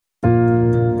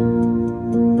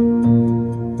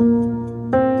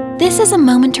This is a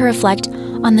moment to reflect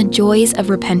on the joys of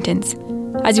repentance,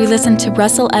 as we listen to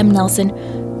Russell M. Nelson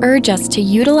urge us to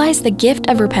utilize the gift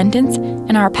of repentance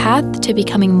in our path to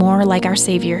becoming more like our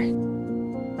Savior.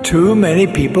 Too many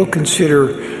people consider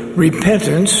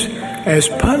repentance as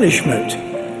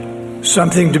punishment,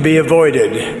 something to be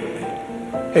avoided,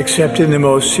 except in the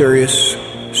most serious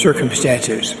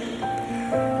circumstances.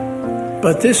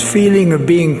 But this feeling of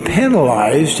being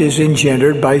penalized is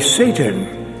engendered by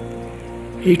Satan.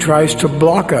 He tries to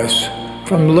block us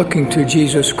from looking to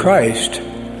Jesus Christ,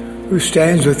 who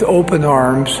stands with open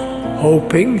arms,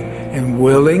 hoping and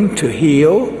willing to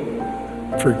heal,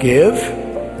 forgive,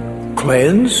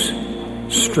 cleanse,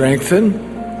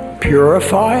 strengthen,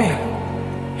 purify,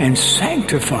 and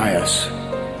sanctify us.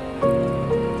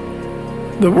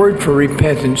 The word for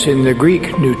repentance in the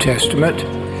Greek New Testament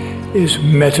is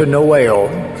metanoeo.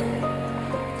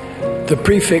 The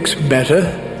prefix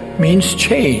meta means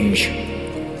change.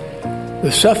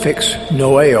 The suffix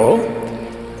noeo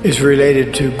is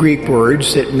related to Greek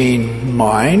words that mean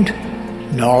mind,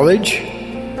 knowledge,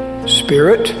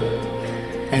 spirit,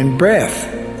 and breath.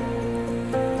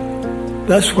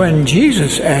 Thus, when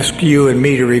Jesus asked you and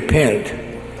me to repent,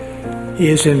 he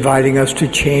is inviting us to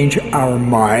change our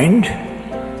mind,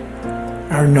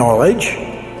 our knowledge,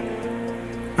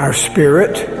 our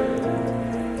spirit,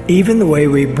 even the way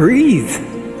we breathe.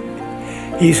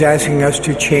 He's asking us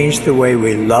to change the way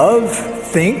we love,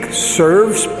 think,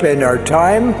 serve, spend our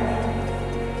time,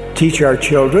 teach our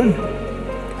children,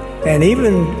 and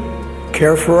even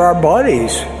care for our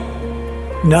bodies.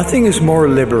 Nothing is more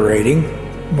liberating,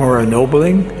 more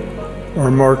ennobling,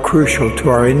 or more crucial to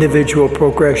our individual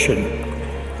progression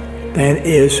than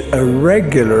is a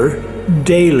regular,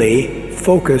 daily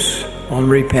focus on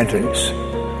repentance.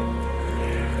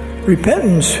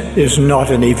 Repentance is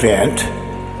not an event,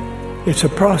 it's a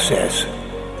process.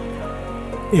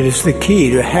 It is the key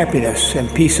to happiness and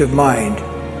peace of mind.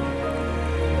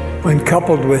 When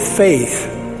coupled with faith,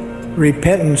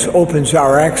 repentance opens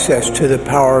our access to the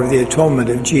power of the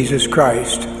atonement of Jesus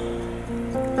Christ.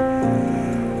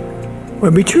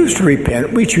 When we choose to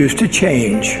repent, we choose to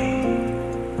change.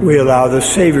 We allow the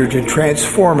Savior to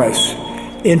transform us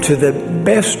into the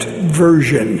best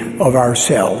version of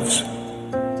ourselves.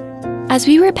 As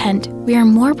we repent, we are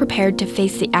more prepared to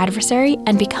face the adversary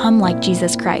and become like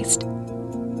Jesus Christ.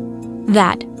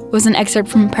 That was an excerpt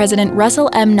from President Russell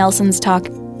M. Nelson's talk,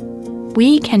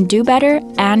 "We Can Do Better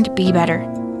and Be Better."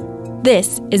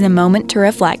 This is a moment to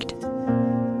reflect.